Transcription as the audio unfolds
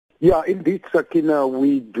Yeah, indeed, Sakina,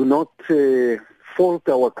 we do not fault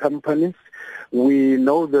our companies. We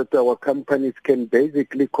know that our companies can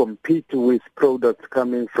basically compete with products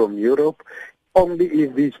coming from Europe only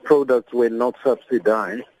if these products were not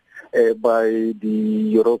subsidized by the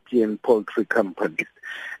European poultry companies.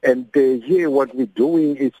 And here what we're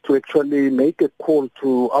doing is to actually make a call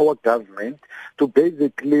to our government to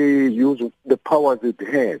basically use the powers it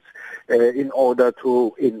has in order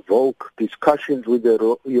to invoke discussions with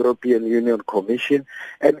the European Union Commission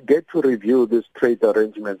and get to review these trade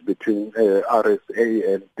arrangements between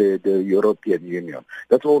RSA and the European Union.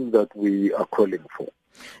 That's all that we are calling for.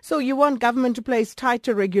 So you want government to place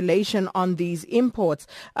tighter regulation on these imports.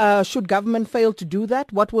 Should government fail to do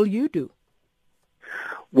that, what will you do?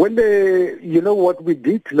 Well, what we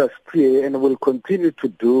did last year and will continue to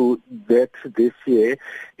do that this year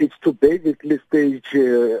is to basically stage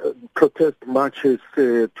protest marches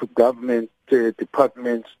to government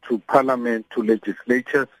departments, to parliament, to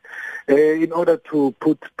legislatures, in order to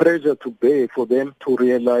put pressure to bear for them to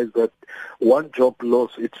realize that one job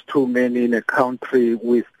loss is too many in a country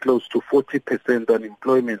with close to 40%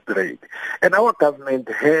 unemployment rate. And our government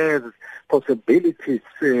has possibilities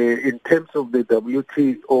in terms of the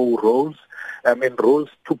WTO rules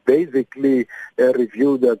to basically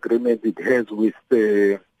review the agreement it has with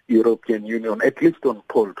the European Union, at least on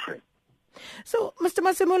poultry. So, Mr.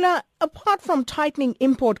 Masemola, apart from tightening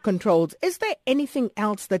import controls, is there anything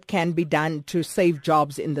else that can be done to save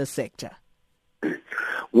jobs in this sector?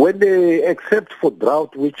 Except for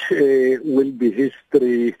drought, which will be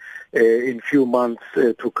history in few months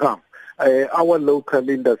to come, our local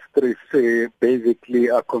industries basically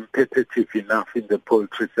are competitive enough in the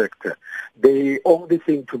poultry sector. The only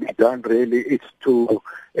thing to be done really is to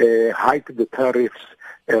hike the tariffs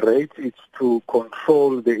rate, it's to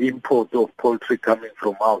control the import of poultry coming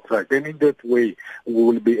from outside. And in that way, we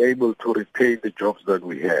will be able to retain the jobs that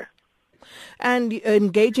we have. And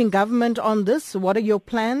engaging government on this, what are your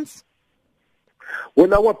plans?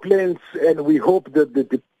 Well, our plans, and we hope that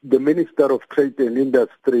the Minister of Trade and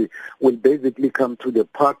Industry will basically come to the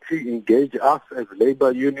party, engage us as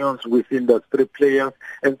labor unions with industry players,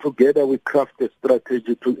 and together we craft a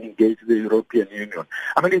strategy to engage the European Union.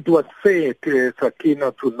 It was fair,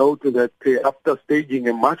 Sakina, to note that after staging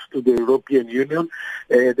a march to the European Union,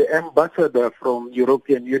 the ambassador from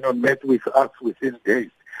European Union met with us within days.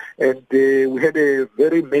 And we had a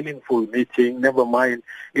very meaningful meeting. Never mind,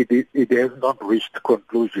 it has not reached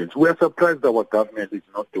conclusions. We are surprised our government is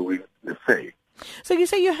not doing the same. So you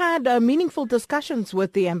say you had meaningful discussions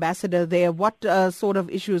with the ambassador there. What sort of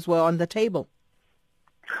issues were on the table?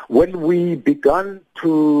 When we began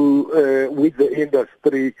to, with the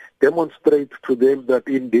industry, demonstrate to them that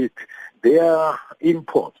indeed their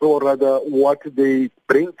imports, or rather what they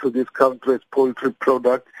bring to this country as poultry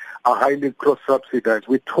products, are highly cross-subsidized.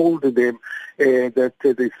 We told them that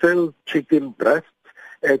they sell chicken breasts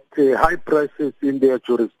at high prices in their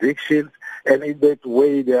jurisdictions, and in that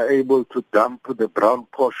way they are able to dump the brown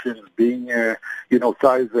portions, being,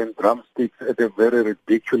 thighs and drumsticks, at a very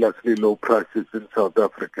ridiculously low prices in South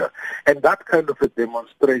Africa. And that kind of a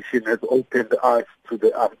demonstration has opened eyes to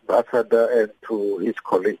the ambassador and to his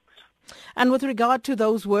colleagues. And with regard to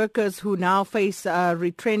those workers who now face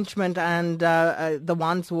retrenchment and the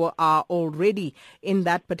ones who are already in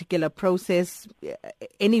that particular process,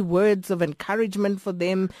 any words of encouragement for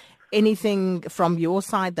them, anything from your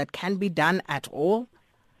side that can be done at all?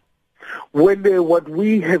 Well, what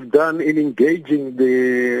we have done in engaging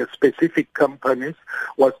the specific companies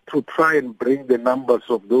was to try and bring the numbers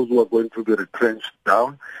of those who are going to be retrenched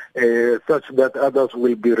down, such that others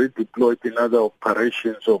will be redeployed in other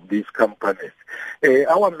operations of these companies.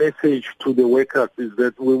 Our message to the workers is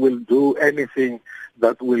that we will do anything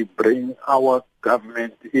that will bring our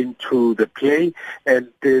government into the play,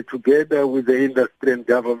 and together with the industry and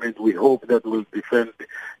government, we hope that we'll defend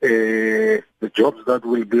the jobs that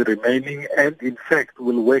will be remaining, and in fact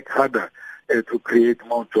will work harder to create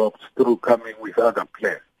more jobs through coming with other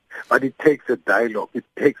plans. But it takes a dialogue, it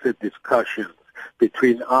takes a discussion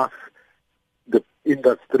between us, the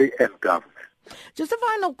industry and government. Just a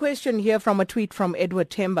final question here from a tweet from Edward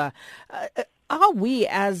Temba. Are we,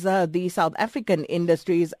 as the South African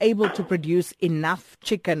industries, able to produce enough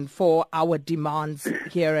chicken for our demands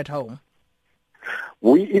here at home?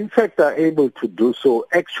 We, in fact, are able to do so.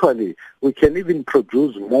 Actually, we can even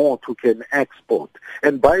produce more to can export.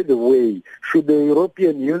 And by the way, should the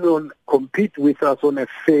European Union compete with us on a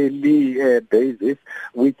fairly basis,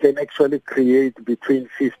 we can actually create between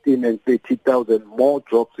 15 and 30,000 more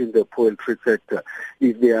jobs in the poultry sector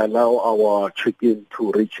if they allow our chicken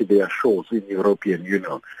to reach their shores in the European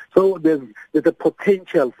Union. So there's a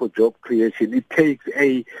potential for job creation. It takes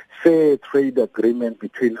a fair trade agreement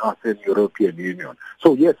between us and European Union.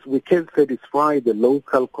 So yes, we can satisfy the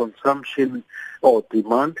local consumption or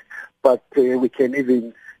demand, but we can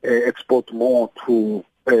even export more to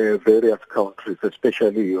various countries,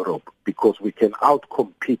 especially Europe, because we can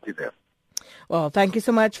outcompete them. Well, thank you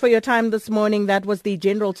so much for your time this morning. That was the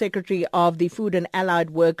General Secretary of the Food and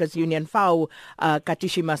Allied Workers Union, FAO,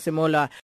 Katishi Masemola.